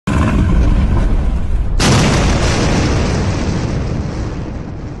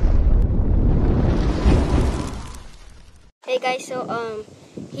guys, so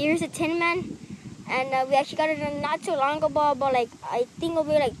here's a Tinman, and we actually got it not too long ago, about like I think it'll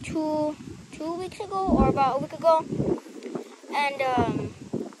be like two weeks ago or about a week ago. And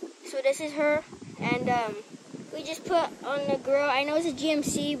so this is her, and we just put on the grill. I know it's a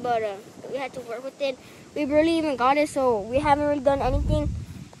GMC, but we had to work with it. We barely even got it, so we haven't really done anything.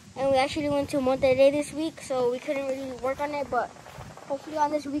 And we actually went to Monterrey this week, so we couldn't really work on it, but hopefully on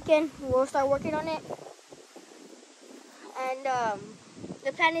this weekend we'll start working on it. And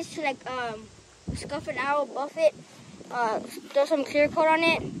the plan is to like scuff it out, buff it, throw some clear coat on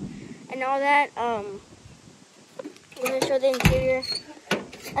it and all that. We're gonna show the interior.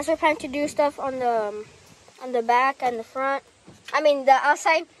 That's our plan, to do stuff on the back and the front. I mean the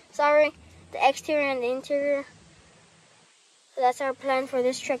outside, sorry, the exterior and the interior. So that's our plan for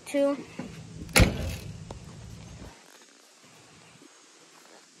this truck too.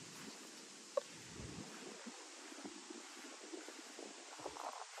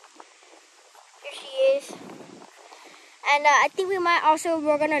 Here she is. And I think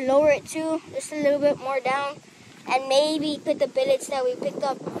we're gonna lower it too, just a little bit more down, and maybe put the billets that we picked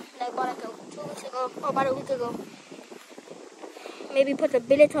up like about 2 weeks ago, or about a week ago. Maybe put the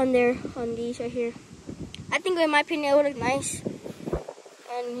billets on there, on these right here. I think in my opinion it would look nice.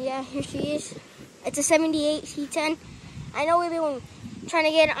 And yeah, here she is. It's a 78 C10. I know we've been trying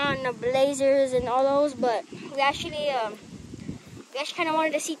to get on the Blazers and all those, but we actually kind of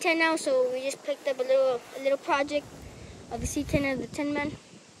wanted a C10 now, so we just picked up a little project of the C10 and the Tinman.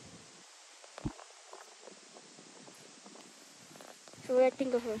 So what do I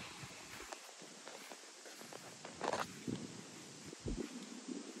think of her?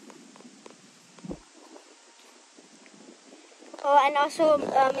 Oh, and also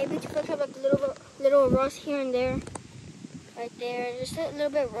maybe to fix up like a little rust here and there, right there, just a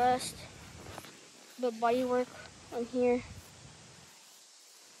little bit rust, the body work on here.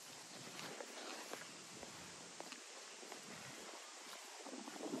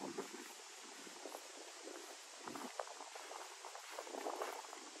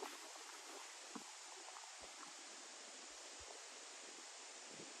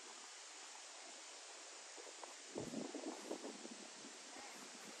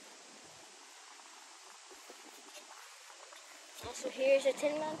 So here's a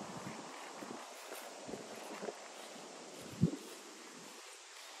Tinman.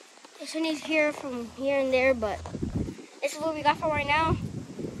 This one is here from here and there, but this is what we got for right now.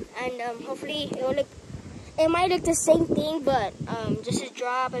 And hopefully it might look the same thing, but just a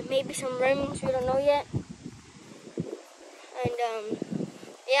drop and maybe some rims, we don't know yet. And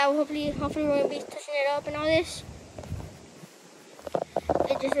yeah, hopefully we're gonna be touching it up and all this.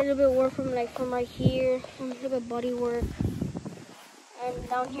 It's just a little bit work from right here, a little bit body work. And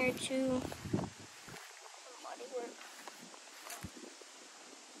down here too, some body work.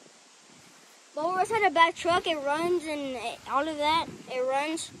 But we're inside a bad truck. It runs and all of that. It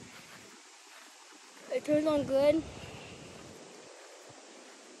runs. It turns on good.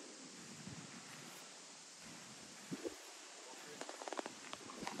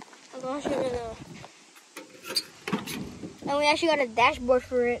 I'm gonna show you and we actually got a dashboard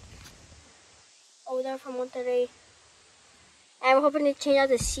for it over there from Monterrey. And we're hoping to change out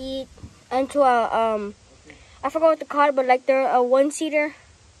the seat into a, I forgot what to call it, but like they're a one-seater.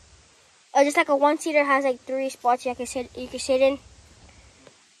 Just like a one-seater has like 3 spots you can sit in.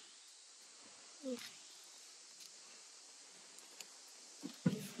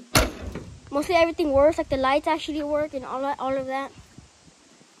 Mostly everything works, like the lights actually work and all of that.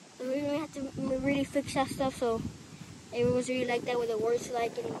 So we really have to really fix that stuff, so it was really like that with the works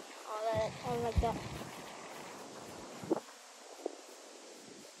like and all like that.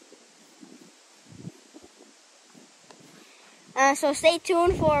 So stay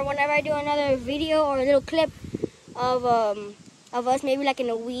tuned for whenever I do another video or a little clip of us, maybe like in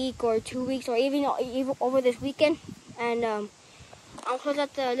a week or 2 weeks or even over this weekend. And I'll close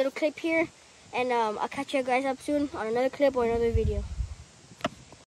out the little clip here, and I'll catch you guys up soon on another clip or another video.